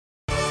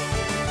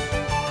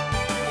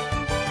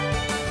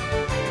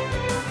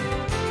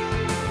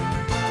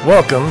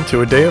Welcome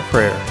to a day of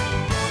prayer.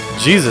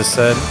 Jesus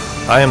said,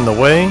 I am the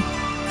way,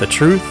 the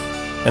truth,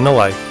 and the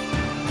life.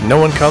 No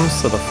one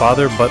comes to the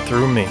Father but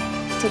through me.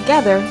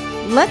 Together,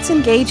 let's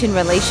engage in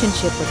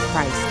relationship with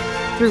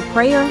Christ through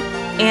prayer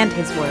and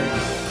His Word.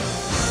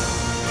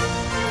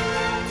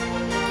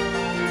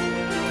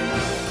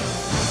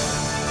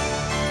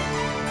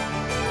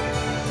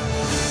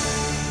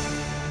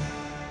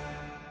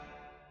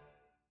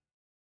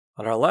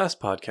 On our last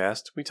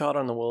podcast, we taught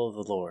on the will of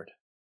the Lord,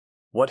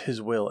 what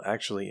His will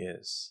actually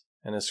is.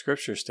 And as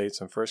Scripture states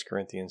in 1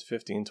 Corinthians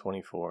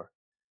 15:24, it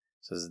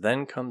says,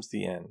 Then comes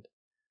the end,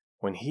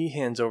 when He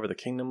hands over the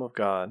kingdom of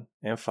God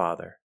and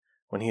Father,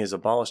 when He has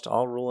abolished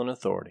all rule and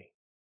authority.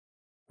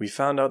 We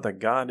found out that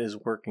God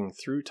is working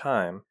through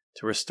time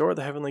to restore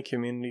the heavenly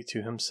community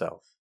to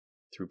Himself,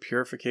 through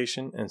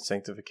purification and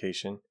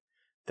sanctification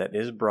that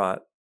is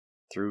brought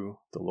through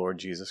the Lord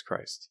Jesus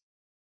Christ.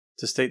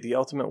 To state the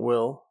ultimate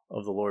will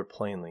of the Lord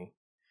plainly,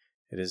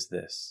 it is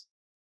this: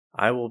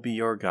 I will be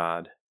your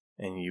God,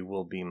 and you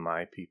will be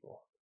my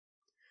people.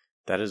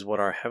 That is what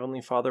our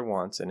Heavenly Father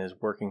wants and is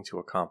working to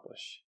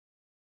accomplish.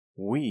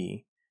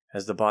 We,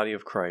 as the body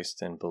of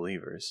Christ and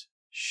believers,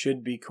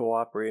 should be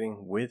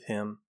cooperating with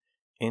Him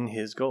in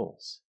His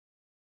goals.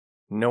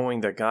 Knowing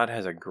that God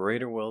has a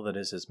greater will that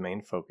is His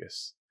main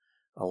focus,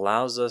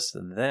 allows us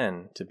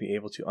then to be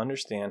able to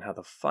understand how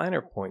the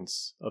finer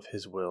points of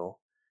His will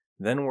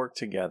then work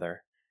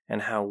together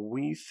and how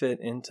we fit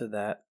into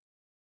that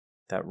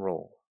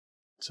role.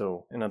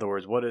 So, in other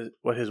words, what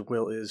His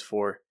will is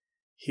for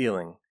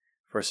healing,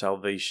 for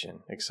salvation,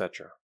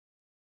 etc.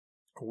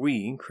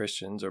 We,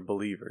 Christians or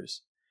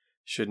believers,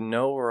 should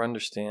know or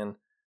understand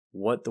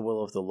what the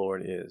will of the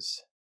Lord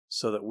is,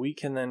 so that we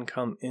can then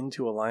come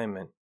into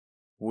alignment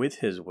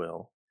with His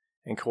will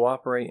and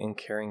cooperate in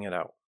carrying it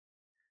out,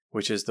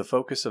 which is the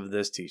focus of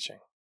this teaching.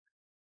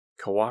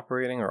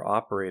 Cooperating or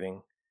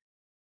operating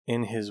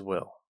in His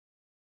will.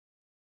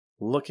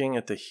 Looking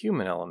at the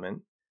human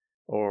element,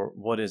 or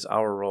what is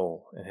our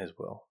role in His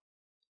will.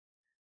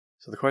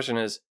 So the question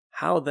is,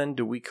 how then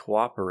do we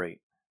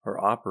cooperate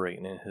or operate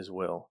in His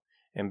will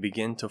and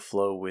begin to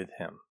flow with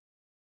Him?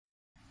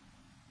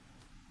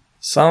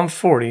 Psalm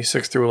 40,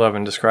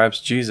 6-11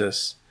 describes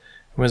Jesus,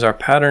 who is our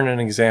pattern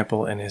and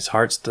example in His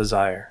heart's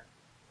desire.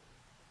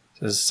 It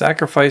says,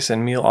 Sacrifice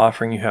and meal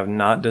offering you have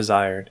not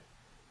desired.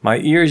 My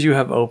ears you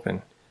have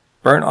opened.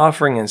 Burnt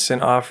offering and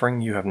sin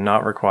offering you have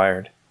not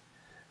required.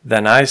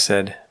 Then I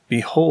said,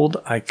 Behold,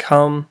 I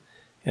come.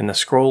 In the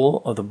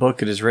scroll of the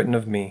book it is written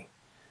of me.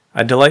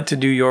 I delight to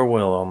do your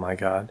will, O my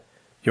God.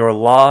 Your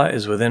law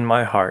is within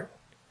my heart.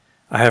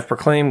 I have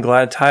proclaimed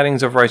glad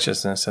tidings of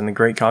righteousness in the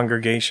great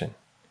congregation.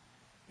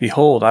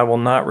 Behold, I will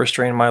not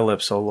restrain my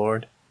lips, O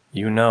Lord.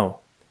 You know.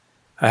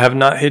 I have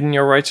not hidden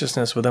your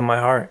righteousness within my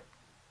heart.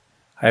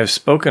 I have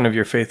spoken of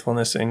your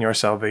faithfulness and your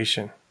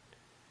salvation.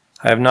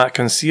 I have not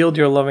concealed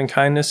your loving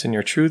kindness and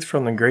your truth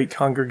from the great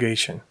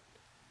congregation.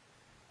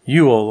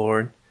 You, O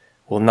Lord,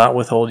 will not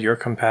withhold your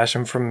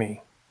compassion from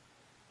me.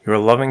 Your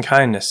loving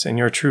kindness and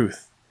your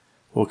truth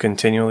will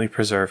continually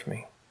preserve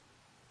me.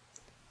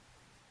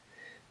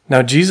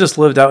 Now Jesus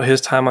lived out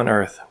His time on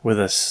earth with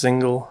a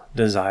single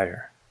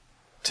desire,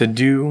 to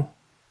do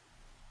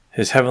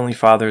His Heavenly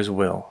Father's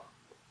will.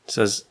 It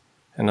says,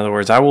 in other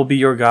words, I will be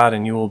your God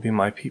and you will be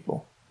my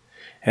people.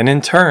 And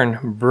in turn,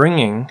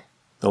 bringing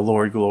the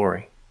Lord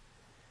glory.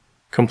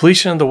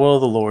 Completion of the will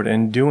of the Lord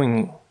and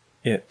doing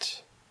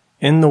it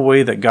in the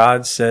way that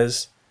God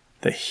says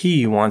that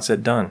He wants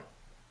it done.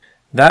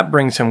 That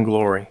brings Him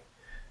glory,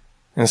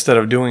 instead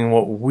of doing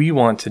what we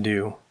want to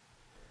do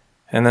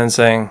and then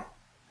saying,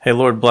 hey,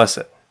 Lord, bless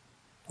it.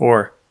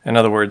 Or, in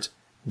other words,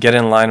 get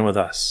in line with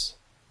us.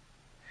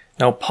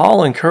 Now,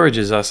 Paul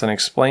encourages us and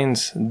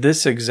explains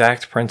this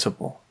exact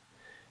principle,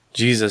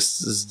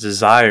 Jesus'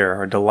 desire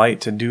or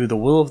delight to do the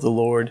will of the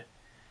Lord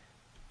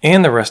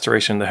and the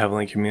restoration of the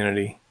heavenly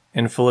community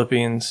in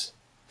Philippians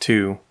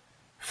 2,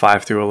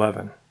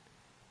 5-11,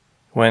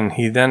 when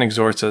he then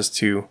exhorts us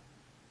to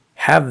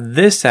have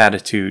this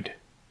attitude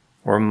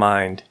or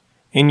mind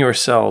in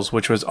yourselves,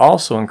 which was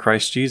also in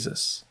Christ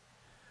Jesus,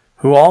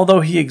 who,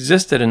 although He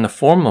existed in the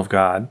form of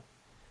God,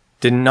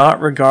 did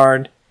not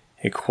regard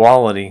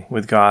equality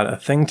with God a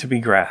thing to be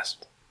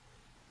grasped,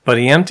 but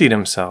He emptied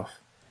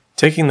Himself,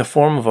 taking the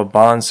form of a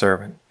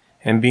bondservant,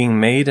 and being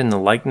made in the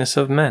likeness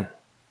of men.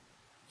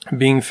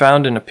 Being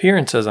found in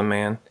appearance as a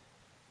man,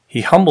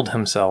 He humbled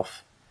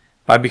Himself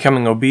by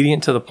becoming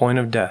obedient to the point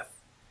of death,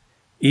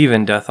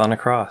 even death on a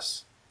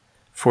cross.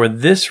 For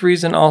this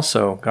reason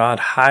also God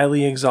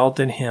highly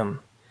exalted Him,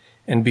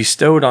 and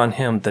bestowed on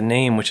Him the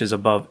name which is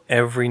above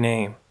every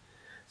name,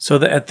 so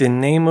that at the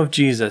name of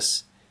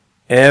Jesus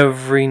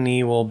every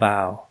knee will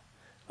bow,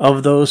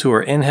 of those who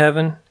are in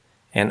heaven,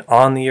 and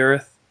on the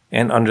earth,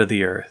 and under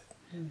the earth,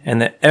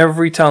 and that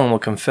every tongue will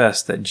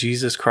confess that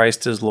Jesus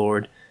Christ is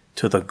Lord,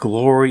 to the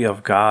glory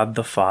of God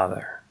the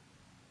Father.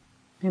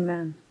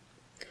 Amen.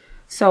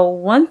 So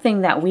one thing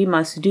that we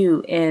must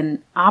do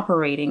in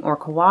operating or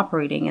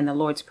cooperating in the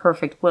Lord's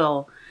perfect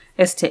will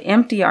is to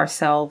empty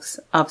ourselves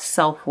of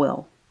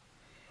self-will.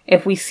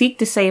 If we seek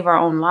to save our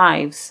own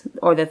lives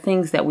or the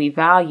things that we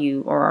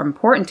value or are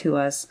important to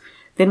us,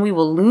 then we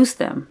will lose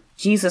them.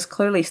 Jesus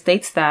clearly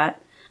states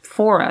that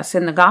for us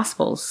in the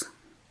Gospels.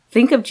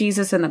 Think of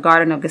Jesus in the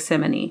Garden of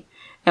Gethsemane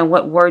and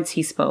what words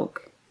he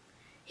spoke.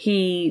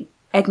 He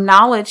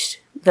acknowledged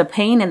the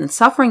pain and the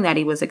suffering that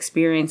he was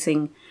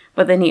experiencing,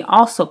 but then he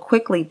also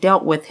quickly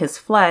dealt with his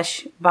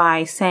flesh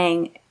by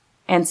saying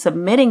and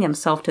submitting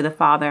himself to the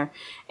Father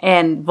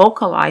and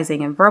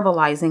vocalizing and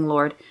verbalizing,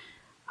 Lord,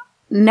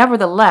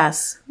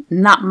 nevertheless,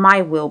 not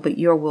my will, but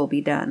your will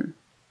be done.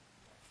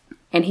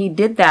 And he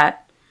did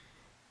that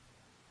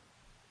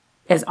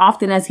as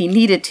often as he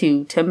needed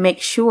to make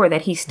sure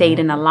that he stayed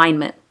in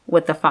alignment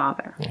with the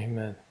Father.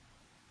 Amen.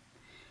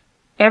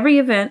 Every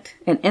event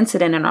and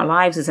incident in our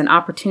lives is an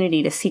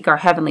opportunity to seek our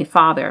Heavenly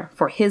Father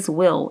for His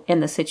will in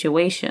the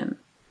situation.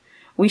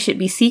 We should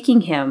be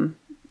seeking Him,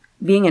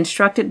 being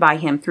instructed by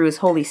Him through His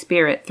Holy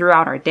Spirit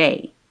throughout our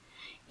day,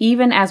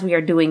 even as we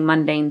are doing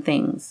mundane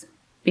things,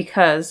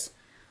 because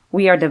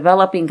we are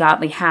developing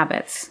godly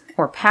habits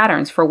or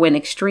patterns for when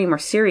extreme or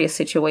serious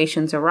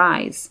situations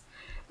arise.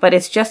 But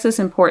it's just as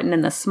important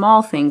in the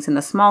small things and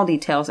the small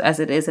details as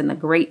it is in the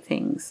great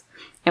things.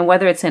 And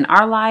whether it's in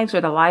our lives or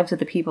the lives of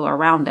the people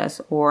around us,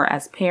 or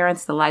as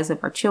parents, the lives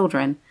of our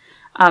children,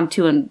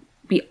 to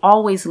be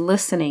always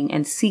listening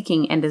and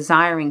seeking and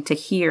desiring to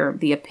hear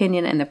the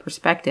opinion and the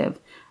perspective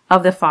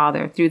of the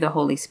Father through the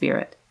Holy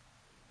Spirit.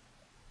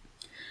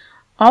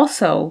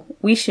 Also,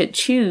 we should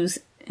choose,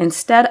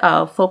 instead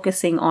of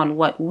focusing on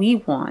what we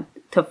want,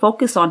 to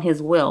focus on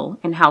His will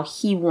and how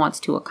He wants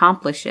to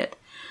accomplish it.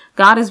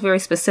 God is very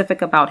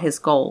specific about His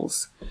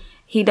goals.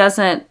 He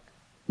doesn't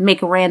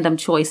make random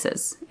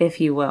choices, if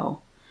you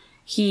will.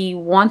 He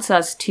wants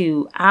us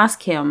to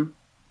ask Him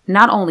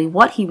not only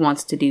what He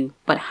wants to do,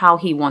 but how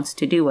He wants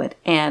to do it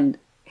and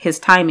His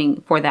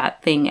timing for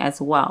that thing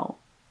as well.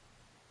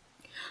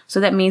 So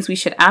that means we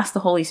should ask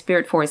the Holy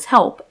Spirit for His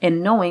help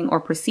in knowing or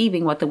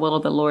perceiving what the will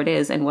of the Lord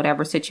is in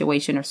whatever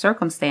situation or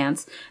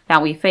circumstance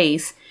that we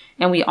face.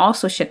 And we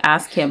also should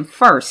ask Him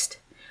first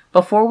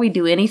before we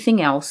do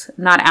anything else,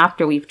 not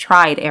after we've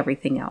tried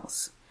everything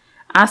else.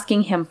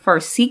 Asking Him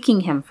first,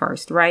 seeking Him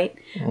first, right?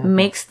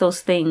 Makes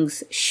those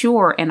things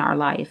sure in our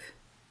life.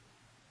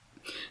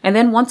 And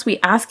then once we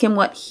ask Him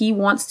what He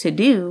wants to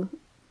do,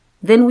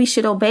 then we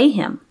should obey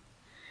Him.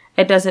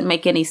 It doesn't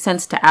make any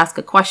sense to ask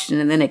a question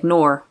and then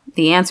ignore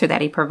the answer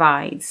that He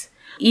provides,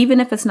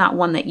 even if it's not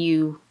one that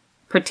you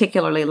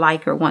particularly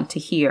like or want to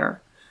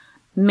hear.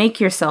 Make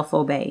yourself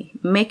obey.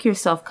 Make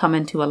yourself come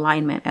into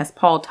alignment. As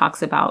Paul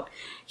talks about,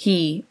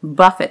 he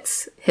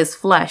buffets his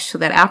flesh so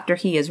that after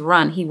he is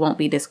run, he won't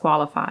be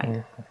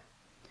disqualified.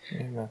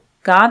 Amen.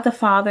 God the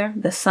Father,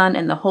 the Son,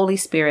 and the Holy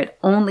Spirit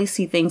only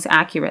see things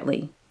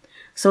accurately.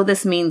 So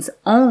this means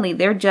only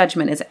their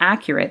judgment is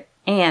accurate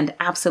and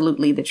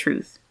absolutely the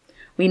truth.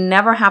 We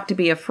never have to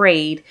be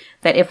afraid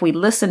that if we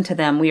listen to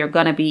them, we are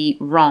going to be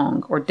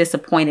wrong or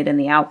disappointed in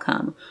the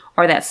outcome,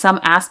 or that some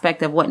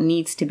aspect of what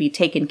needs to be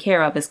taken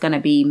care of is going to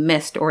be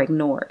missed or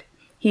ignored.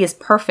 He is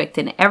perfect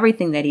in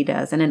everything that He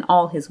does and in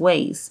all His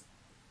ways.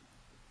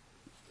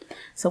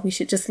 So we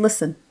should just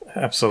listen.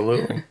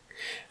 Absolutely.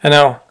 And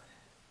now,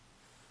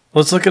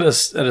 let's look at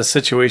a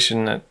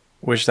situation that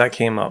which that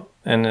came up.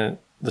 And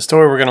the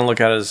story we're going to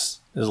look at is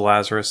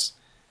Lazarus,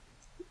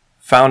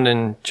 found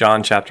in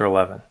John chapter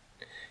 11.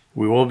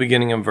 We will be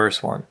beginning in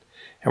verse 1.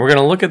 And we're going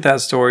to look at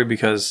that story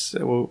because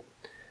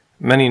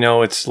many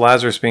know it's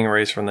Lazarus being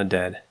raised from the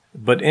dead.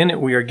 But in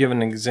it we are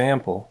given an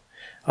example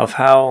of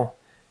how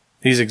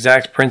these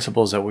exact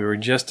principles that we were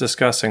just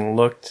discussing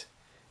looked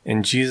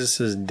in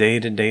Jesus'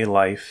 day-to-day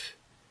life.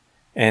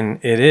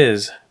 And it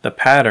is the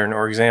pattern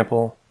or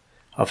example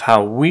of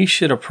how we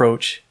should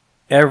approach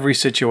every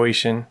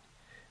situation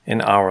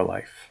in our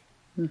life.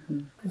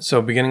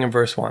 So beginning in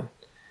verse 1. It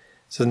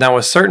says, "Now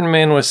a certain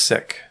man was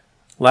sick,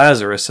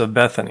 Lazarus of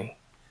Bethany,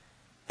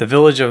 the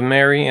village of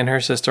Mary and her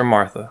sister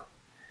Martha.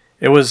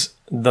 It was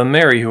the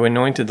Mary who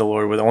anointed the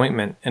Lord with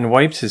ointment and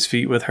wiped His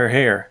feet with her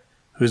hair,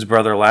 whose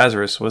brother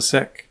Lazarus was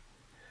sick.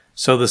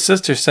 So the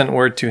sisters sent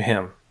word to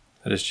Him,"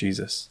 that is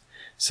Jesus,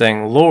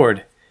 "saying,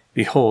 Lord,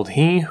 behold,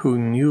 he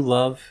whom you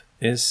love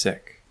is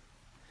sick."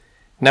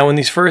 Now in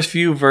these first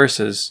few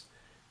verses,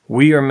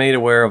 we are made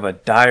aware of a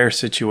dire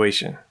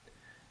situation,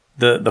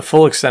 the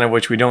full extent of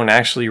which we don't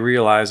actually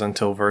realize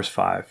until verse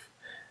 5.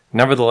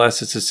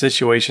 Nevertheless, it's a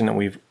situation that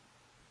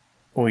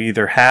we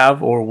either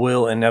have or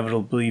will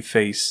inevitably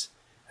face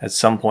at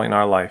some point in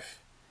our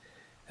life.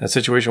 A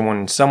situation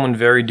when someone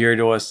very dear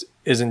to us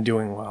isn't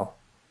doing well.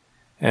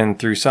 And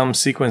through some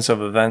sequence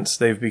of events,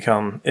 they've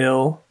become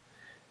ill,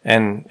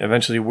 and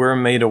eventually we're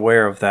made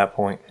aware of that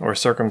point or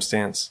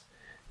circumstance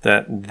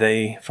that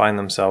they find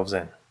themselves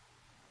in.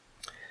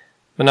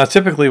 But now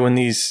typically when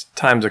these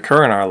times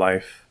occur in our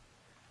life,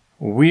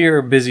 we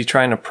are busy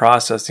trying to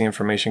process the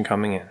information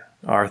coming in.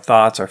 Our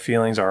thoughts, our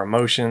feelings, our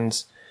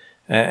emotions,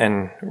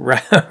 and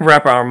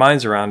wrap our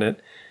minds around it.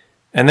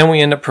 And then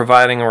we end up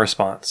providing a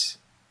response,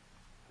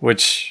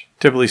 which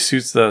typically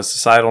suits the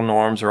societal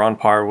norms or on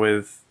par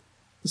with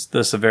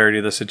the severity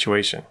of the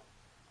situation.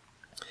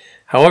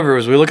 However,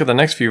 as we look at the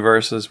next few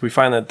verses, we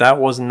find that that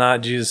was not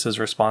Jesus'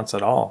 response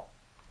at all.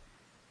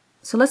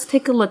 So let's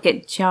take a look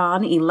at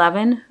John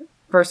 11,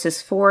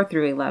 verses 4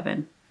 through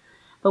 11.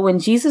 But when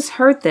Jesus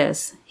heard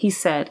this, he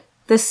said,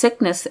 "This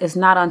sickness is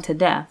not unto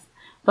death,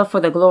 but for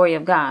the glory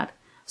of God,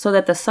 so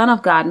that the Son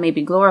of God may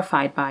be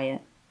glorified by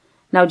it."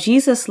 Now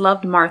Jesus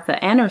loved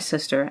Martha and her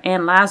sister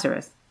and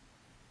Lazarus.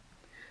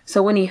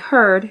 So when he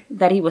heard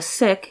that he was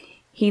sick,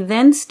 he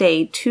then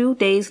stayed 2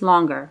 days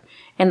longer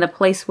in the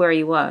place where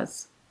he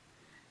was.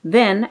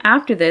 Then,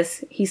 after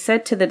this, he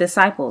said to the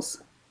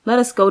disciples, "Let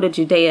us go to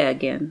Judea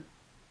again."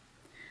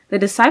 The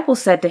disciples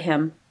said to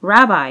him,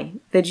 "Rabbi,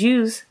 the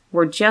Jews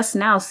were just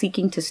now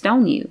seeking to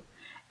stone you,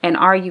 and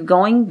are you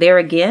going there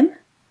again?"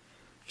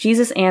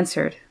 Jesus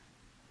answered,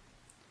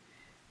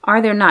 "Are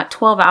there not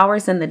 12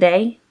 hours in the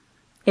day?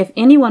 If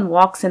anyone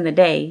walks in the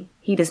day,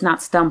 he does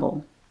not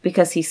stumble,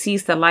 because he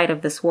sees the light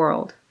of this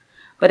world.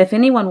 But if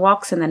anyone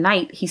walks in the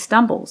night, he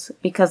stumbles,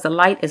 because the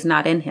light is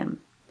not in him."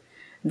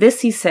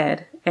 This he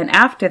said, and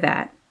after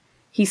that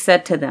he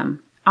said to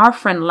them, "Our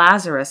friend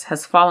Lazarus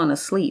has fallen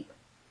asleep,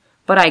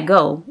 but I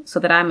go so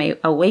that I may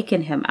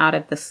awaken him out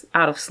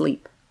of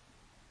sleep."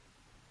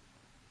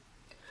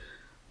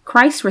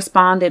 Christ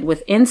responded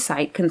with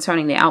insight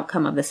concerning the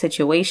outcome of the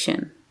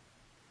situation.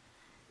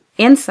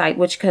 Insight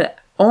which could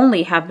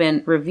only have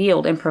been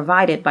revealed and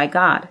provided by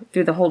God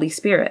through the Holy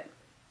Spirit.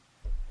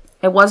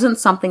 It wasn't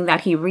something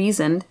that he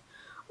reasoned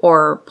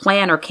or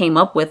planned or came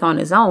up with on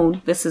his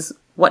own. This is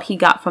what he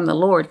got from the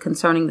Lord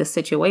concerning the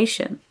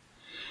situation.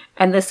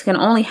 And this can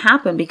only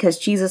happen because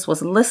Jesus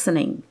was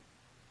listening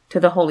to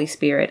the Holy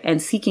Spirit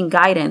and seeking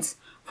guidance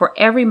for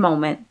every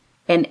moment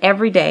and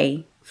every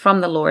day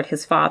from the Lord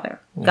his Father,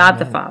 God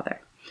the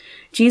Father.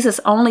 Jesus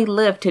only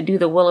lived to do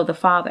the will of the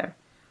Father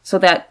so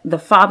that the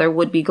Father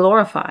would be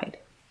glorified.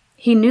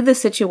 He knew the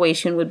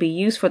situation would be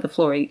used for the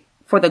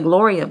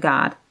glory of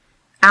God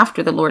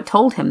after the Lord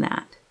told him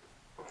that.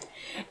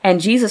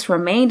 And Jesus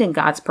remained in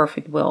God's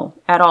perfect will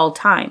at all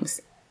times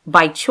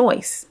by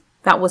choice.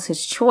 That was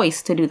his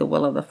choice to do the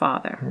will of the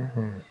Father.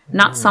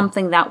 Not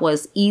something that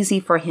was easy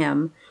for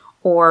him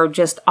or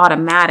just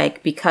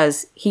automatic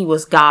because he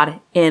was God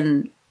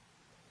in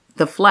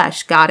the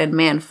flesh, God in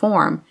man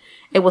form.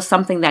 It was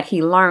something that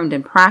he learned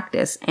and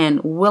practiced and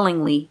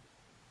willingly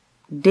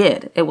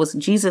did. It was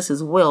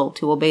Jesus' will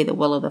to obey the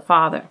will of the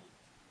Father.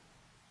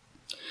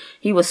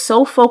 He was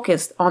so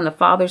focused on the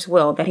Father's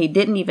will that he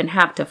didn't even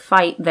have to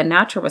fight the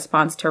natural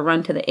response to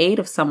run to the aid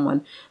of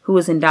someone who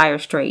was in dire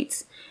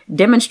straits,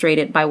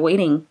 demonstrated by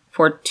waiting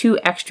for 2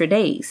 extra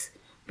days,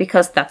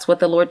 because that's what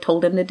the Lord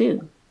told him to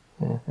do.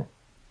 Mm-hmm.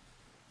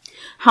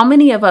 How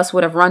many of us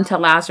would have run to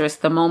Lazarus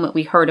the moment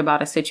we heard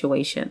about a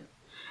situation?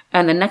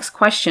 And the next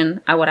question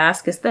I would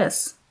ask is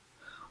this: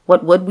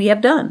 what would we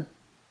have done?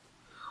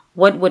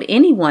 What would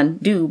anyone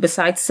do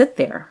besides sit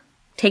there,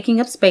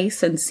 taking up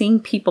space and seeing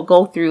people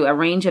go through a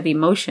range of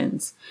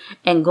emotions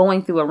and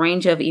going through a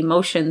range of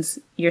emotions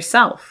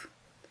yourself?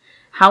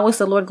 How was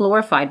the Lord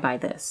glorified by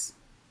this?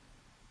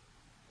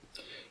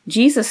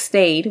 Jesus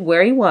stayed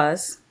where he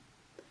was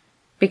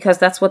because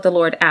that's what the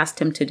Lord asked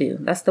him to do.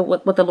 That's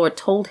what the Lord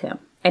told him.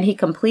 And he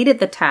completed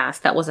the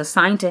task that was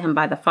assigned to him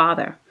by the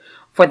Father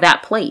for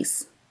that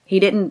place. He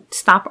didn't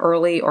stop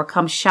early or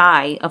come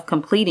shy of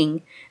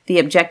completing the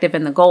objective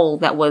and the goal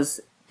that was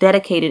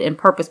dedicated and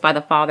purposed by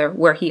the Father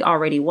where he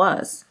already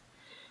was.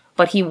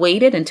 But he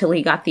waited until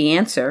he got the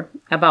answer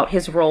about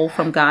his role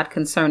from God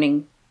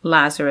concerning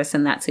Lazarus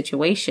in that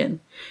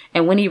situation.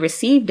 And when he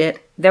received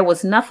it, there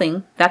was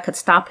nothing that could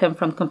stop him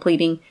from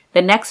completing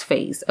the next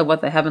phase of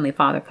what the Heavenly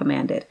Father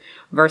commanded,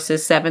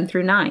 verses 7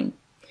 through 9,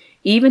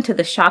 even to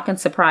the shock and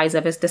surprise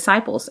of his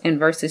disciples in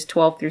verses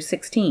 12 through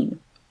 16.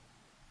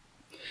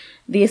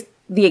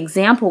 The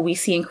example we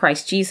see in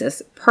Christ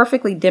Jesus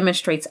perfectly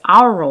demonstrates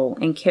our role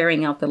in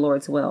carrying out the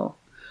Lord's will,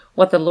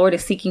 what the Lord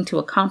is seeking to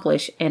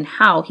accomplish, and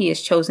how he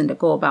has chosen to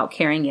go about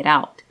carrying it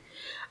out.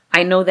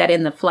 I know that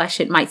in the flesh,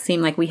 it might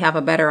seem like we have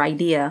a better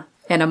idea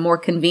and a more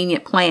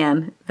convenient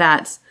plan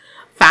that's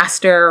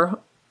faster,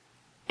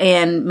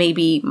 and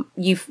maybe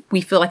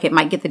we feel like it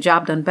might get the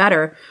job done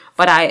better.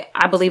 But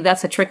I believe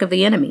that's a trick of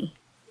the enemy,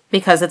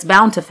 because it's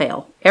bound to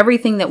fail.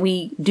 Everything that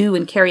we do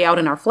and carry out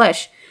in our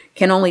flesh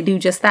can only do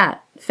just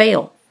that,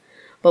 fail.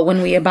 But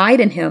when we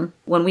abide in him,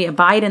 when we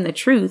abide in the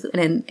truth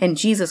and in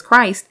Jesus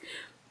Christ,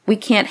 we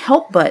can't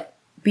help but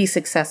be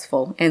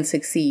successful and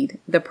succeed.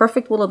 The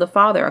perfect will of the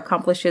Father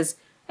accomplishes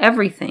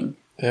everything.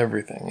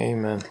 Everything.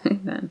 Amen.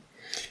 Amen.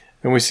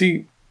 And we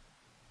see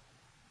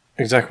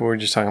exactly what we're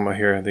just talking about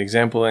here. The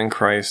example in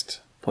Christ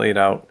played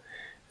out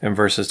in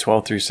verses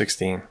 12 through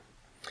 16.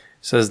 It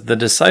says, "The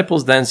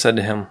disciples then said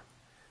to him,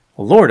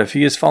 'Lord, if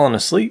he has fallen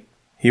asleep,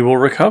 he will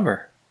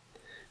recover.'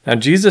 Now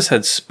Jesus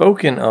had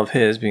spoken of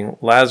his, being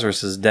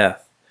Lazarus'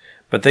 death,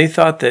 but they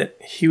thought that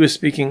he was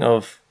speaking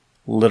of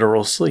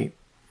literal sleep.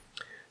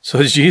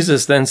 So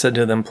Jesus then said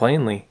to them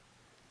plainly,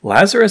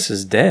 'Lazarus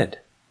is dead,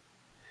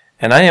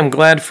 and I am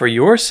glad for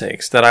your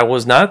sakes that I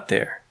was not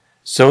there,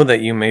 so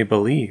that you may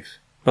believe.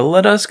 But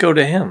let us go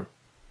to him.'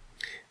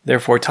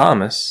 Therefore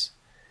Thomas,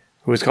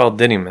 who is called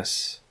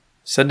Didymus,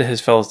 said to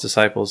his fellow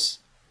disciples,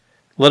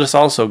 "Let us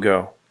also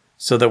go,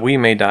 so that we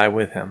may die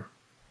with him."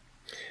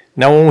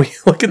 Now, when we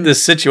look at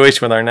this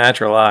situation with our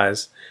natural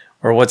eyes,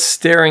 or what's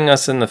staring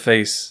us in the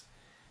face,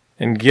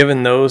 and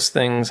given those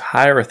things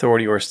higher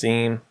authority or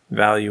esteem,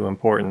 value,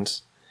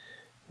 importance,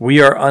 we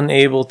are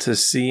unable to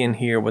see and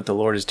hear what the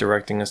Lord is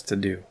directing us to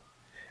do,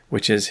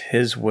 which is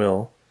his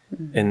will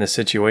in the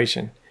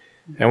situation.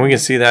 And we can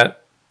see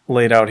that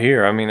laid out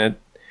here. I mean,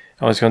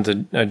 I was going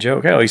to a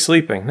joke, "Oh, he's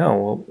sleeping."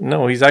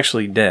 No, he's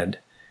actually dead.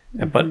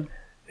 But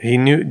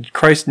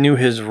Christ knew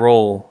his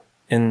role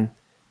in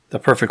the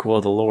perfect will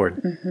of the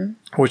Lord,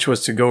 which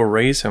was to go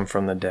raise him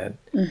from the dead.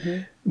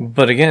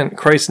 But again,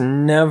 Christ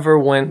never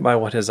went by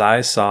what his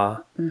eyes saw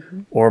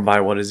or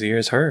by what his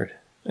ears heard.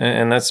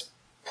 And that's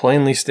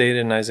plainly stated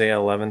in Isaiah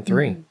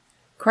 11:3.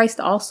 Christ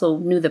also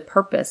knew the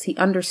purpose. He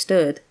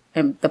understood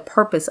the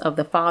purpose of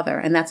the Father,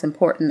 and that's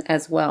important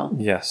as well.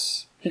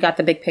 Yes. He got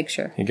the big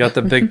picture. He got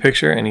the big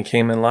picture, and he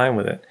came in line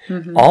with it.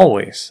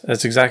 Always.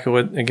 That's exactly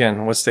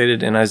what's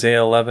stated in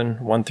Isaiah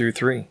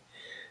 11:1-3. It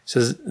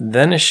says,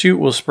 "Then a shoot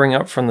will spring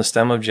up from the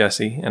stem of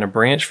Jesse, and a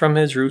branch from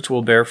his roots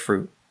will bear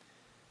fruit.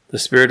 The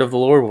Spirit of the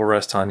Lord will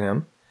rest on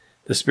him,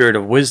 the Spirit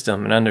of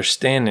wisdom and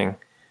understanding,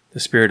 the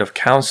Spirit of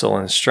counsel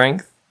and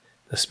strength,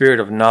 the Spirit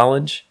of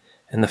knowledge,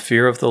 and the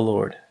fear of the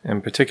Lord."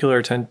 And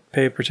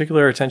pay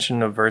particular attention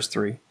to verse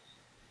 3.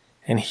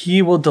 "And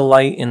he will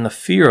delight in the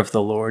fear of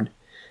the Lord,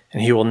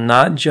 and he will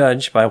not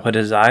judge by what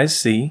his eyes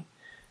see,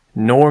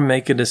 nor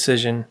make a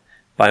decision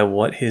by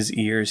what his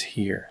ears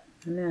hear."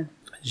 Amen.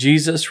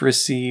 Jesus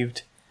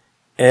received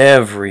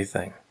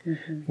everything,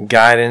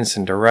 guidance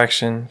and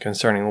direction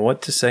concerning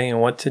what to say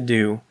and what to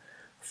do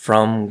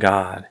from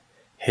God,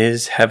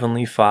 his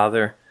heavenly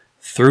Father,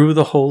 through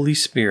the Holy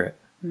Spirit.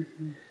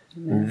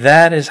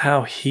 That is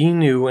how he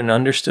knew and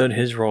understood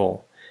his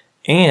role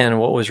and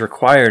what was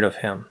required of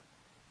him.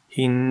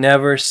 He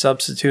never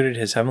substituted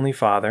his heavenly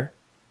Father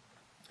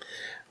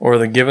or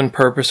the given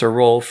purpose or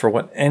role for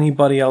what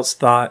anybody else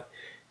thought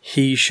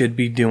he should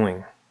be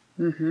doing.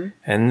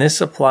 And this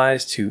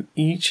applies to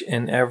each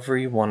and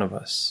every one of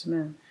us.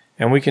 Amen.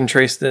 And we can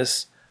trace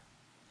this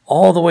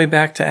all the way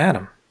back to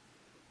Adam.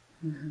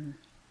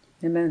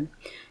 Amen.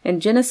 In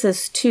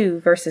Genesis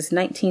 2, verses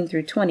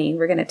 19-20,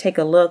 we're going to take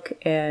a look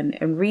and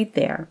read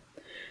there.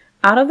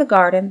 "Out of the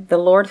garden the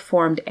Lord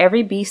formed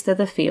every beast of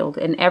the field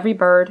and every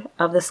bird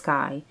of the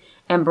sky,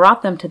 and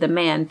brought them to the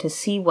man to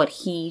see what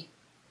he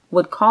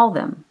would call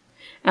them.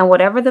 And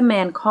whatever the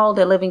man called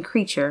a living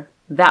creature,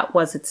 that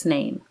was its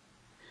name.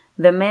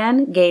 The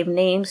man gave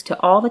names to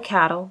all the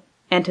cattle,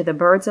 and to the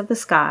birds of the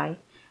sky,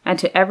 and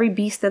to every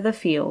beast of the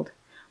field.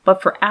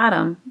 But for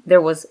Adam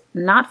there was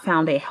not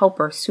found a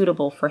helper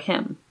suitable for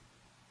him."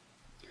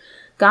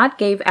 God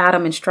gave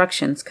Adam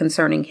instructions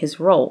concerning his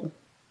role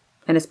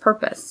and his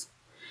purpose.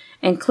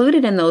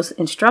 Included in those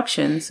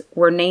instructions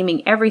were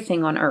naming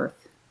everything on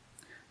earth.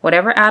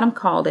 Whatever Adam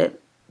called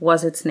it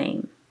was its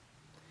name.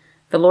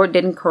 The Lord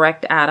didn't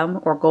correct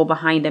Adam or go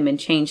behind him and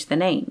change the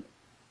name.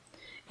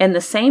 In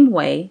the same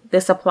way,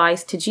 this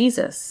applies to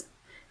Jesus,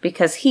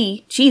 because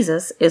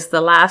Jesus, is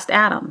the last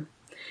Adam.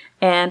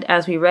 And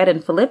as we read in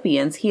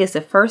Philippians, he is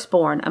the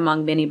firstborn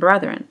among many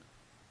brethren.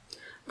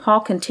 Paul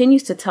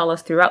continues to tell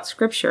us throughout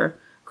Scripture,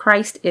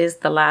 Christ is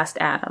the last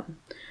Adam.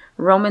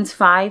 Romans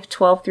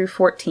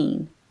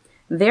 5:12-14.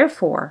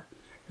 "Therefore,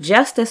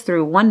 just as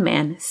through one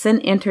man sin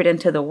entered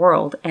into the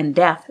world, and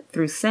death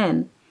through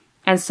sin,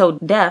 and so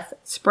death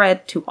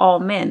spread to all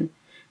men,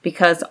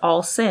 because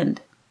all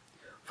sinned.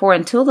 For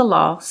until the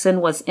law,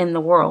 sin was in the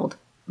world,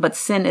 but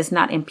sin is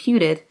not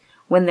imputed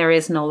when there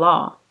is no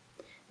law.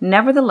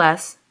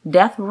 Nevertheless,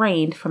 death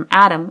reigned from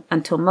Adam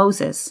until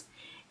Moses,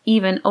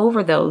 even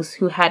over those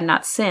who had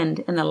not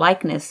sinned in the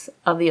likeness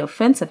of the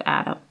offense of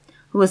Adam,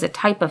 who is a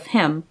type of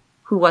him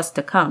who was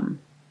to come."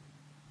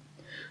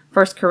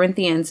 1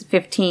 Corinthians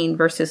 15,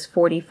 verses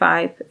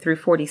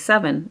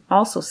 45-47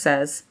 also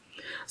says,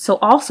 "So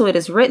also it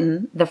is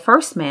written, the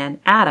first man,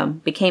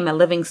 Adam, became a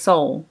living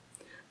soul.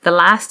 The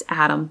last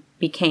Adam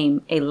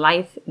became a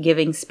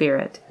life-giving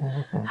spirit.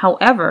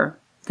 However,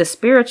 the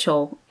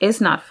spiritual is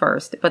not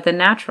first, but the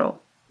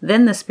natural,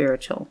 then the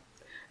spiritual.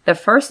 The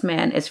first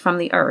man is from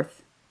the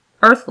earth,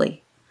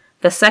 earthly.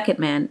 The second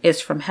man is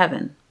from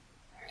heaven."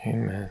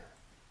 Amen.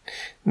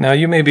 Now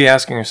you may be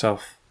asking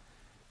yourself,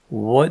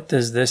 what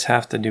does this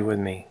have to do with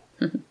me?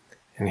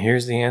 And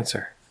here's the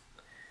answer.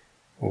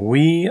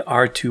 We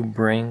are to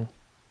bring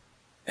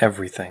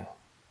everything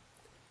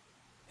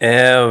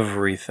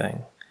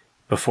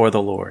before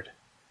the Lord.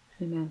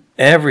 Amen.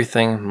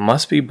 Everything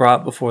must be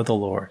brought before the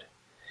Lord.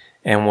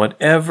 And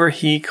whatever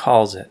he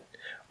calls it,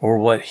 or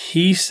what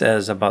he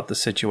says about the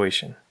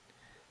situation,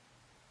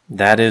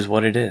 that is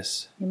what it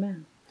is.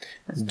 Amen.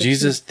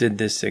 Jesus did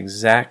this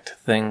exact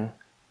thing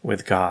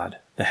with God,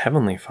 the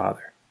Heavenly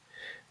Father,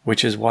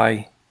 which is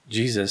why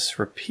Jesus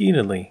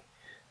repeatedly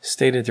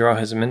stated throughout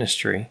his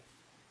ministry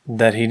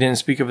that he didn't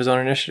speak of his own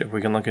initiative.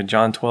 We can look at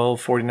John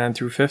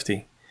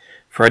 12:49-50.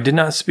 "For I did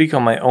not speak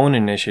on my own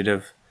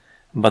initiative,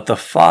 but the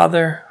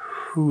Father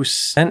who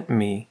sent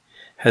me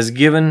has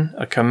given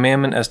a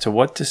commandment as to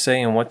what to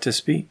say and what to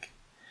speak.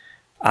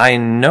 I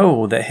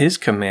know that his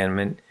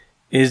commandment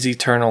is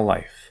eternal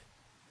life.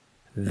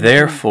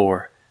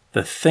 Therefore,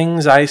 the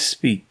things I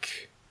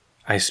speak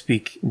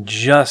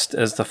just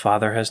as the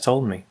Father has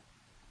told me.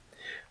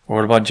 Or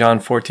what about John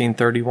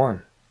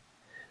 14:31?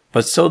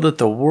 But so that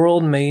the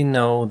world may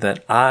know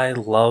that I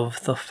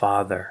love the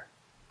Father,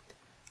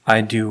 I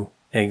do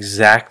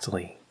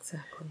exactly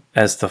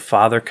as the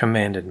Father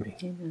commanded me.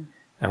 Amen.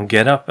 Now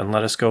get up and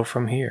let us go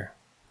from here.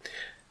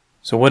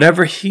 So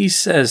whatever he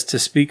says to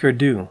speak or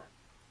do,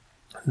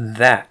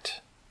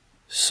 that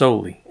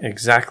solely,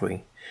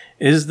 exactly,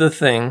 is the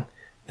thing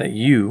that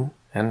you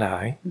and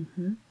I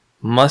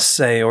must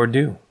say or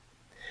do.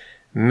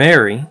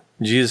 Mary,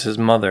 Jesus'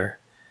 mother,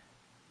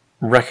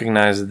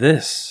 recognized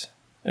this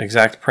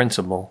exact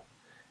principle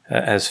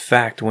as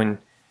fact when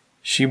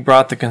she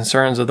brought the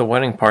concerns of the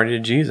wedding party to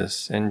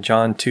Jesus in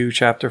John 2,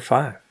 chapter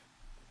 5.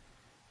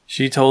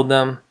 She told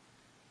them,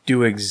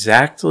 do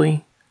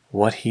exactly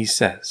what he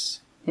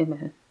says.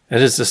 Amen.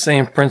 It is the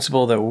same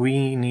principle that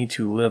we need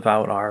to live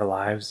out our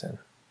lives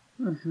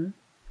in.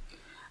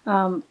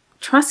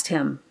 Trust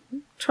him.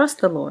 Trust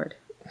the Lord.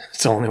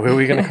 It's the only way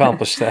we can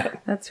accomplish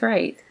that. That's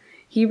right.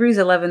 Hebrews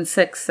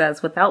 11:6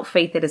 says, without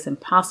faith it is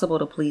impossible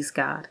to please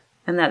God,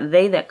 and that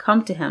they that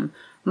come to him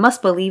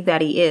must believe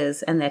that he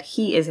is, and that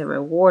he is a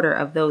rewarder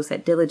of those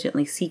that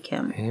diligently seek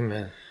him.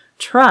 Amen.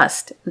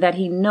 Trust that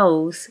he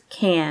knows,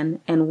 can,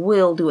 and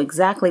will do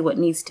exactly what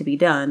needs to be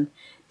done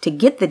to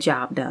get the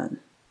job done,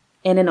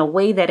 and in a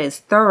way that is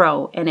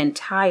thorough and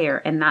entire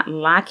and not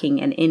lacking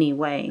in any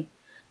way.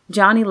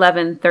 John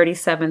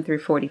 11:37 through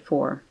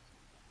 44.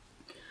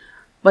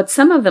 But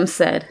some of them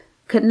said,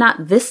 could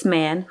not this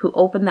man who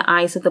opened the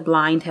eyes of the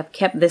blind have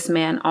kept this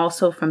man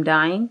also from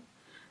dying?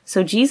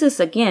 So Jesus,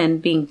 again,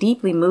 being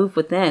deeply moved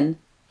within,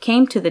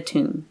 came to the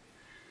tomb.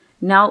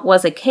 Now it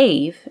was a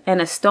cave,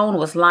 and a stone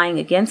was lying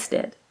against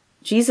it.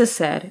 Jesus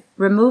said,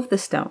 remove the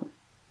stone.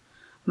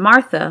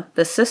 Martha,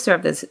 the sister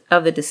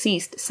of the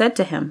deceased, said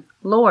to him,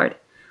 Lord,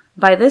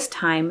 by this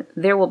time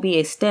there will be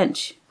a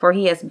stench, for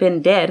he has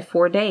been dead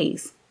 4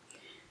 days.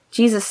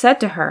 Jesus said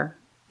to her,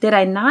 did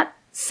I not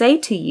say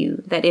to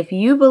you that if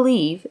you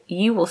believe,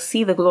 you will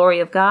see the glory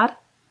of God?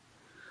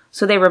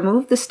 So they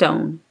removed the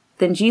stone.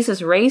 Then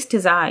Jesus raised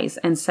his eyes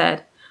and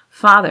said,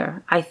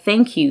 Father, I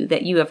thank you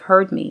that you have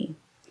heard me.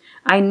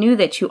 I knew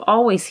that you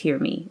always hear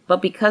me,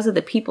 but because of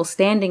the people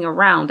standing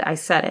around, I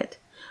said it,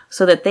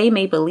 so that they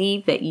may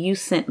believe that you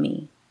sent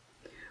me.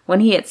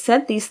 When he had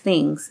said these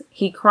things,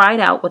 he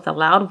cried out with a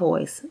loud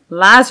voice,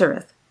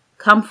 Lazarus,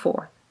 come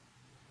forth.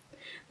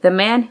 The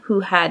man who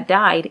had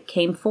died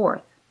came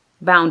forth,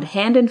 bound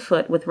hand and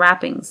foot with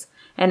wrappings,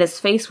 and his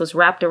face was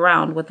wrapped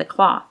around with a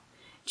cloth.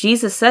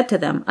 Jesus said to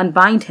them,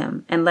 unbind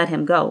him and let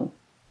him go.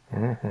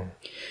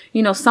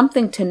 You know,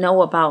 something to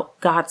know about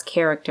God's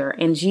character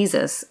and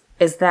Jesus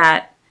is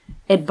that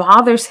it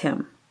bothers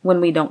him when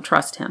we don't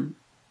trust him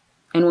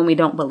and when we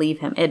don't believe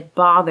him. It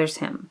bothers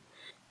him.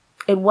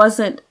 It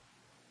wasn't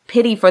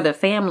pity for the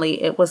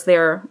family. It was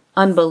their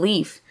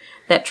unbelief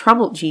that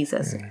troubled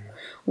Jesus.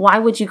 Why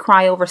would you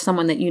cry over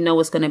someone that you know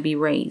is going to be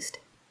raised?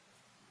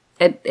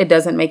 It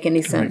doesn't make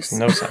any sense. It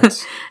makes no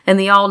sense. And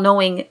the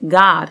all-knowing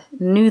God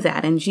knew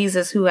that. And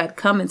Jesus, who had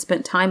come and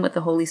spent time with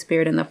the Holy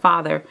Spirit and the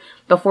Father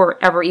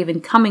before ever even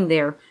coming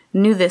there,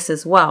 knew this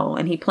as well.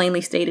 And he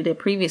plainly stated it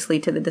previously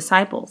to the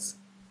disciples.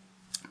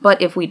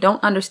 But if we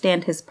don't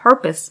understand his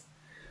purpose,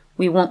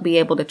 we won't be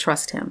able to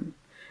trust him.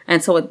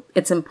 And so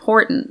it's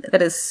important,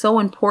 that is so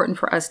important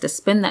for us to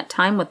spend that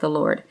time with the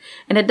Lord.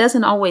 And it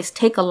doesn't always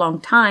take a long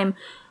time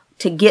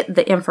to get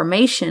the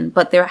information,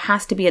 but there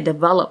has to be a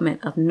development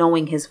of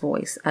knowing his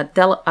voice, a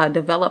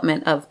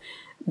development of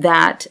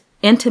that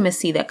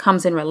intimacy that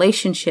comes in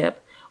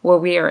relationship where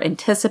we are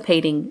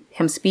anticipating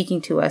him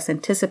speaking to us,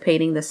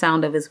 anticipating the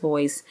sound of his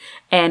voice,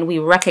 and we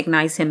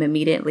recognize him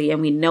immediately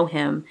and we know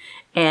him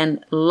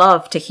and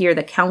love to hear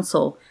the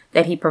counsel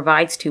that he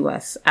provides to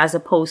us, as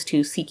opposed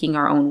to seeking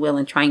our own will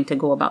and trying to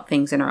go about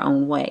things in our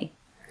own way.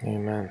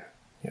 Amen.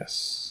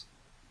 Yes.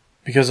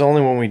 Because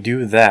only when we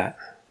do that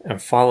and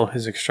follow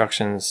his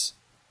instructions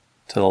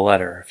to the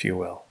letter, if you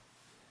will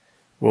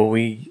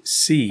we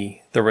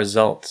see the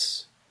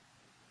results,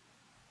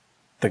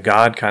 the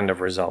God kind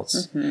of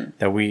results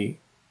that we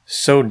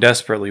so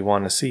desperately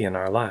want to see in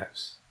our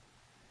lives.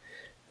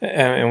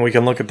 And we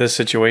can look at this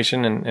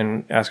situation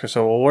and ask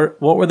ourselves, well,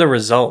 what were the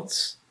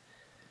results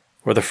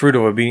or the fruit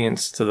of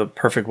obedience to the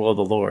perfect will of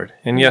the Lord?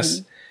 And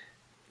yes,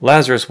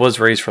 Lazarus was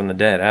raised from the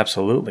dead,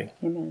 absolutely.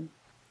 Amen.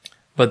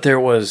 But there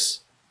was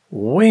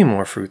way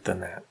more fruit than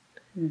that.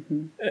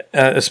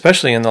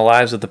 Especially in the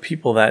lives of the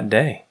people that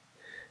day.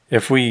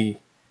 If we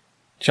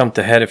jumped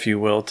ahead, if you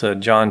will, to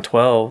John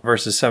 12,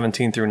 verses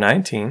 17 through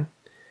 19,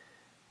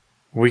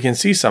 we can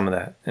see some of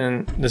that.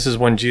 And this is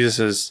when Jesus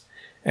is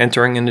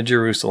entering into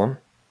Jerusalem.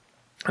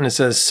 And it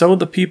says, so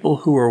the people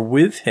who were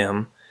with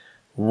him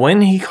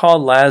when he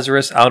called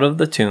Lazarus out of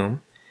the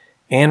tomb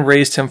and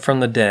raised him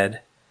from the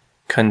dead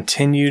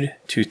continued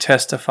to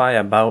testify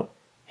about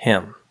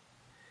him.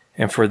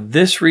 And for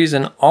this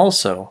reason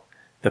also,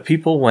 the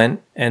people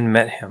went and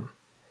met him,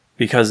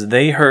 because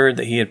they heard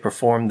that he had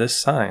performed this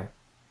sign.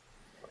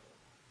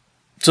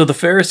 So the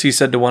Pharisees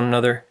said to one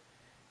another,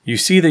 "You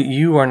see that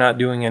you are not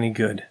doing any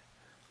good.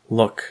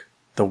 Look,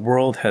 the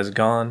world has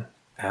gone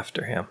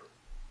after him."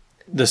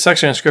 This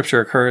section of scripture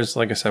occurs,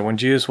 like I said, when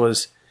Jesus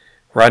was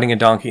riding a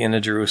donkey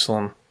into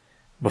Jerusalem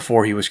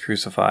before he was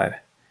crucified.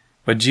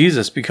 But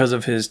Jesus, because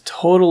of his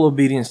total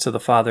obedience to the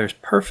Father's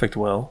perfect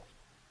will,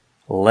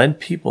 led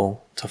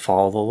people to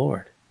follow the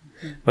Lord.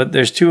 But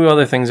there's two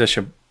other things that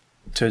should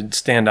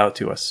stand out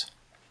to us.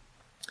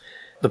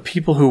 The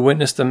people who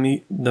witnessed the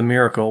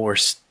miracle were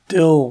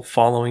still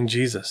following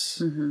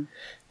Jesus.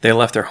 They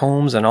left their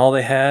homes and all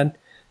they had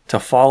to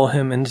follow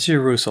him into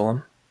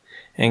Jerusalem,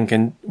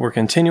 and were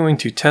continuing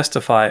to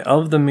testify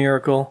of the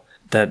miracle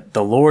that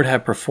the Lord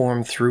had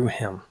performed through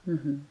him,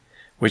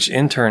 which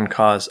in turn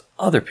caused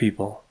other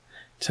people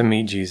to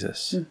meet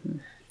Jesus.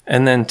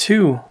 And then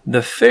two,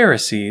 the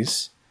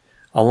Pharisees,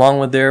 along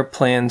with their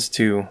plans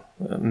to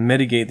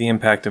mitigate the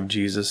impact of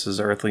Jesus'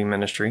 earthly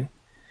ministry,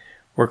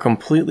 were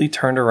completely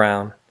turned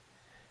around,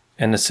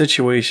 and the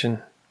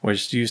situation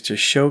was used to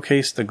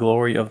showcase the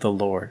glory of the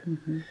Lord.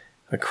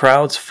 The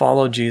crowds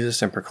followed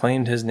Jesus and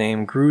proclaimed his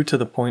name, grew to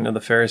the point of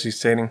the Pharisees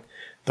stating,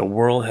 "The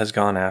world has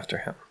gone after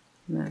him."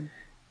 Amen.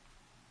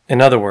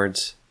 In other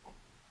words,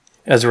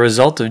 as a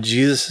result of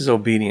Jesus'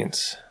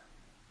 obedience,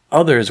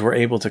 others were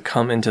able to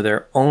come into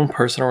their own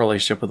personal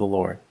relationship with the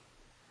Lord.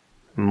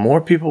 More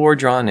people were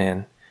drawn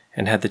in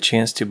and had the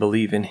chance to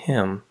believe in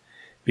him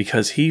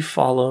because he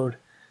followed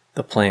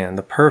the plan,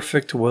 the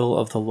perfect will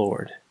of the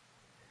Lord.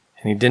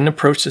 And he didn't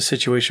approach the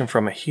situation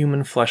from a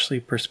human fleshly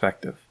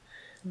perspective,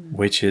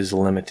 which is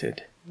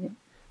limited.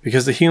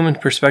 Because the human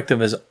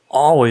perspective is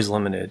always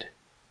limited.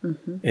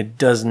 It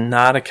does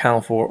not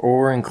account for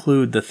or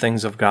include the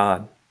things of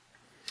God.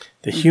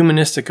 The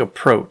humanistic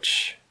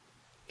approach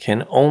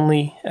can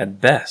only, at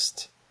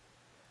best,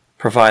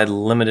 provide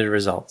limited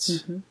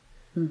results.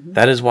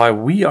 That is why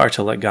we are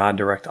to let God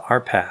direct our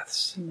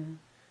paths.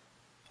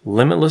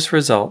 Limitless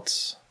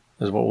results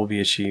is what will be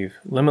achieved.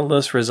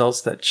 Limitless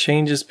results that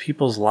changes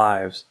people's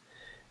lives.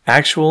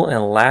 Actual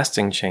and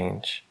lasting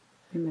change.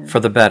 For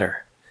the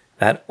better.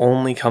 That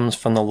only comes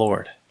from the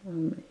Lord.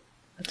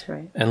 That's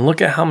right. And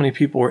look at how many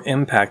people were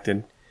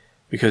impacted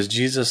because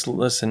Jesus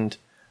listened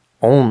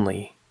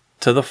only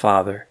to the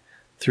Father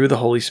through the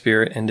Holy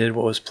Spirit and did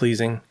what was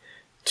pleasing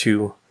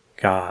to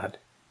God,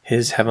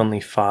 his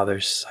heavenly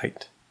Father's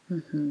sight.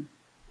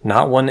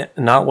 Not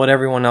what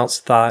everyone else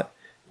thought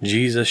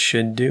Jesus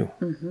should do.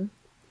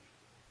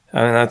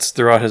 I mean, that's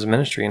throughout his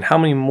ministry. And how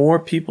many more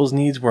people's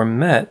needs were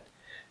met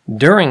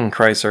during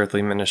Christ's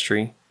earthly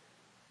ministry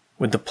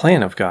with the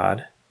plan of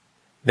God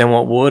than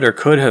what would or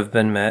could have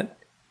been met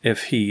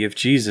if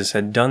Jesus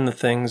had done the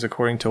things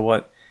according to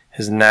what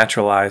his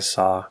natural eyes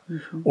saw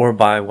or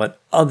by what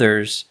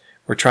others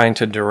were trying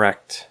to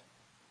direct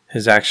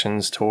his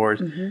actions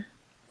toward,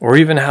 or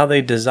even how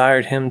they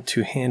desired him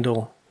to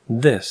handle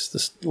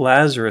this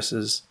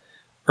Lazarus's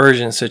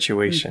urgent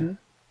situation.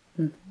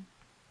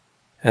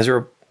 As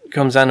it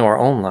comes down to our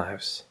own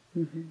lives,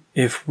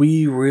 if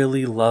we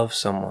really love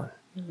someone,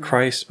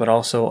 Christ, but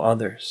also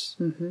others,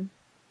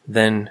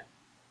 then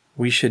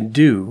we should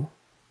do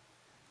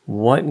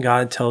what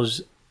God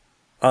tells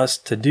us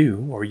to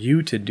do, or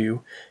you to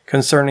do,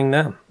 concerning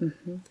them.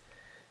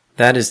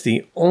 That is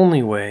the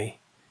only way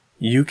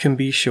you can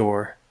be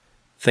sure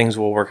things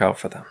will work out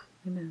for them.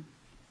 Amen.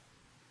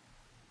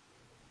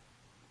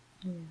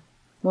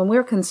 When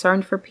we're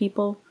concerned for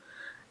people,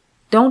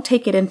 don't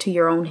take it into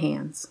your own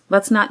hands.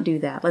 Let's not do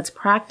that. Let's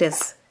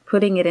practice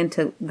putting it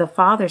into the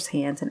Father's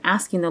hands and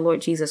asking the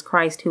Lord Jesus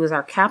Christ, who is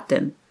our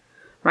captain,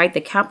 right?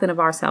 The captain of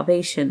our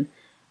salvation,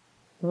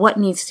 what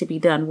needs to be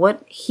done,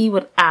 what he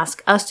would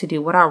ask us to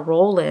do, what our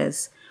role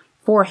is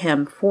for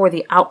him, for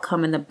the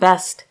outcome and the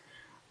best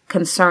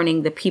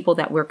concerning the people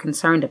that we're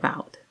concerned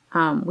about.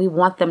 We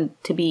want them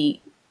to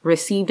be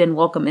received and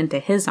welcomed into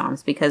his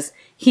arms because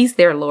he's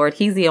their Lord.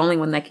 He's the only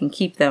one that can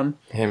keep them.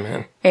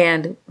 Amen.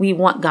 And we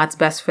want God's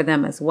best for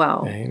them as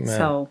well. Amen.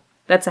 So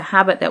that's a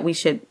habit that we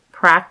should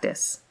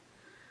practice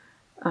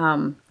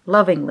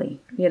lovingly,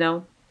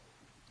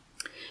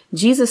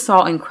 Jesus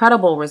saw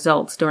incredible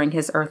results during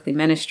his earthly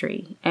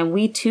ministry, and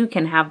we too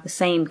can have the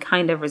same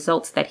kind of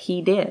results that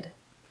he did.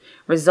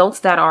 Results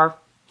that are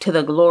to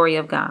the glory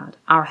of God,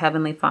 our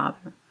Heavenly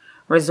Father.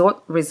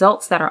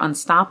 Results that are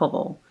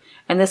unstoppable.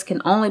 And this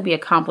can only be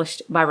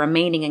accomplished by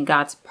remaining in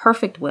God's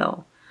perfect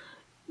will,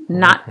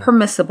 not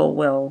permissible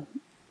will,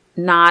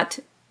 not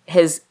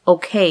his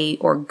okay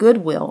or good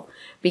will,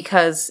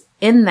 because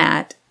in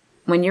that,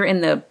 when you're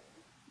in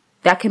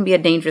that can be a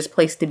dangerous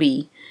place to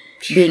be,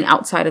 being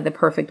outside of the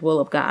perfect will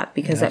of God,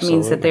 because that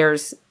means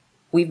that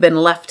we've been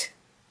left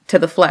to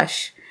the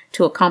flesh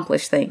to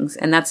accomplish things.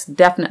 And that's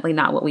definitely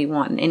not what we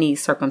want in any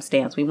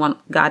circumstance. We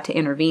want God to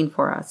intervene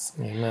for us.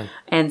 Amen.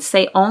 And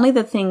say only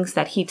the things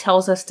that he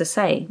tells us to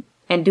say,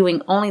 and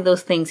doing only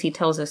those things he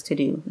tells us to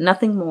do,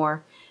 nothing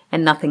more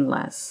and nothing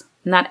less.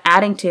 Not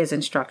adding to his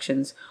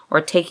instructions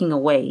or taking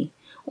away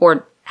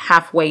or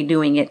halfway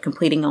doing it,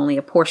 completing only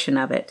a portion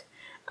of it.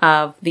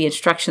 of the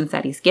instructions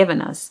that he's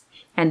given us,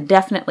 and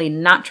definitely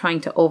not trying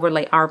to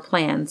overlay our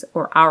plans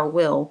or our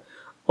will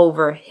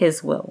over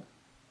his will.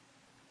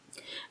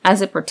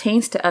 As it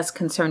pertains to us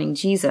concerning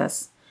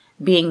Jesus,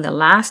 being the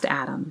last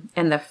Adam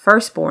and the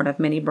firstborn of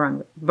many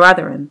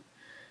brethren,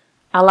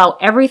 allow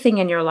everything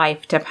in your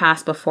life to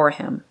pass before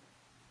him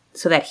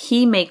so that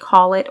he may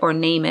call it or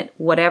name it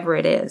whatever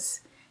it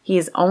is. He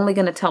is only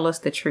going to tell us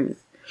the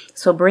truth.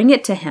 So bring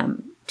it to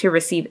him to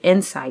receive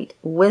insight,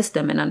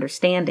 wisdom, and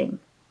understanding,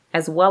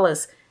 as well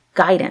as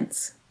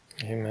guidance.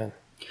 Amen.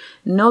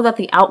 Know that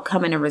the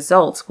outcome and the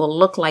results will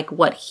look like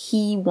what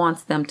he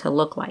wants them to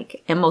look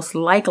like. And most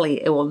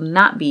likely it will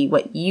not be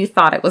what you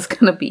thought it was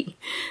going to be.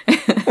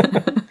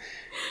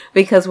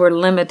 Because we're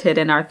limited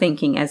in our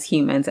thinking as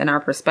humans, and our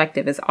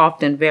perspective is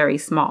often very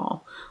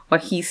small.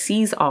 But he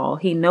sees all,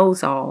 he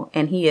knows all,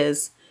 and he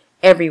is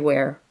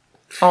everywhere,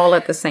 all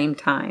at the same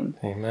time.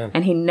 Amen.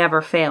 And he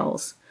never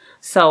fails.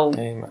 So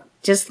Amen.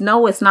 Just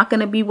know it's not going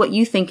to be what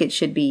you think it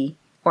should be,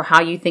 or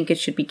how you think it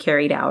should be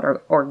carried out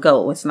or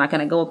go. It's not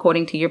going to go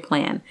according to your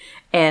plan.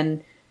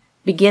 And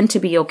begin to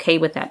be okay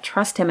with that.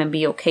 Trust him and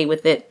be okay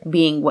with it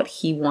being what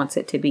he wants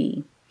it to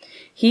be.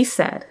 He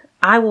said,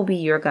 I will be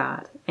your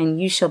God,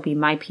 and you shall be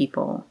my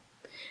people.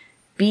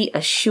 Be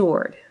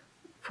assured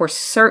for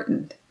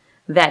certain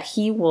that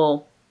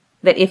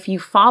that if you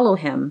follow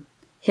him,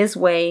 his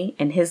way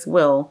and his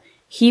will,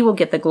 he will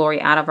get the glory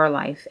out of our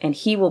life, and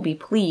he will be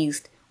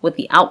pleased with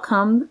the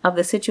outcome of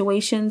the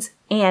situations,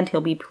 and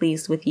he'll be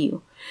pleased with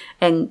you.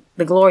 And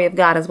the glory of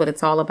God is what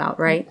it's all about,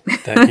 right?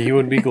 That he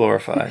would be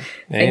glorified.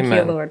 Amen.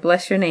 Thank you, Lord.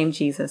 Bless your name,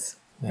 Jesus.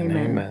 And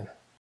amen.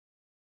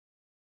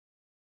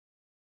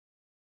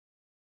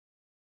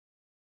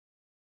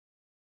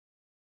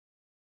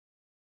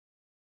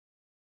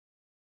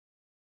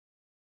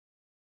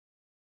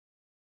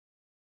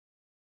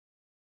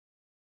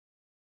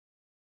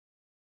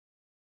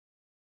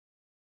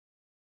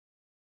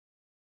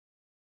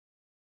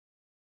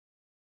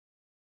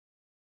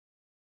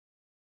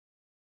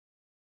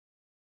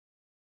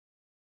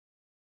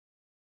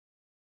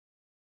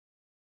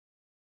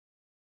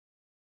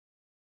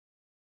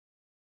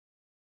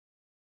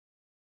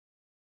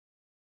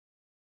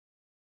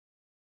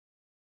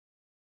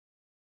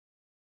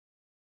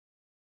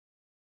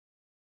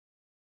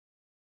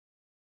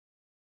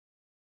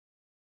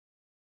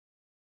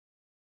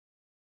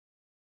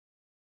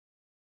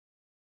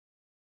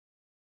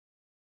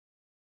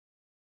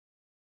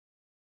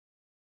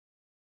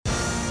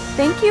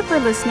 Thank you for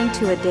listening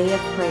to A Day of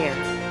Prayer.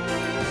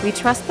 We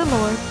trust the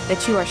Lord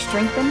that you are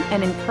strengthened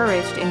and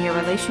encouraged in your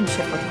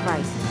relationship with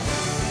Christ.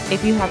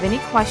 If you have any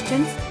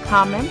questions,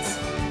 comments,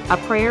 a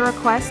prayer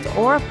request,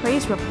 or a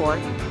praise report,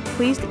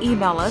 please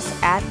email us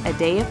at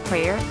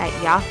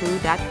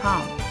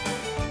adayofprayer@yahoo.com.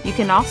 You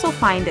can also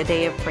find A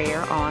Day of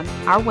Prayer on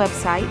our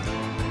website,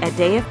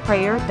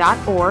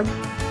 adayofprayer.org,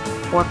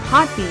 or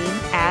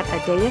Podbean at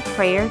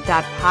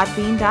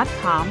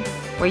adayofprayer.podbean.com,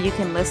 where you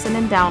can listen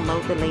and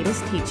download the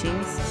latest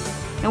teachings.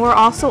 And we're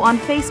also on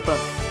Facebook,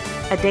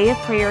 A Day of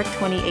Prayer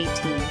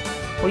 2018,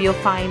 where you'll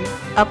find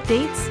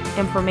updates,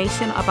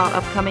 information about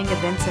upcoming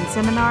events and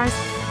seminars,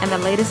 and the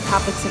latest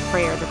topics of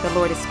prayer that the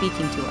Lord is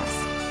speaking to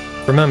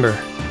us. Remember,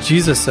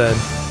 Jesus said,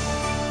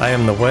 I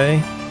am the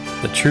way,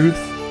 the truth,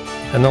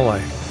 and the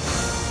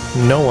life.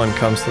 No one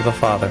comes to the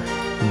Father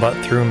but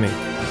through me.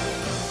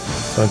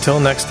 So until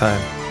next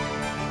time,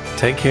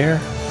 take care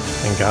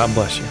and God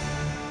bless you.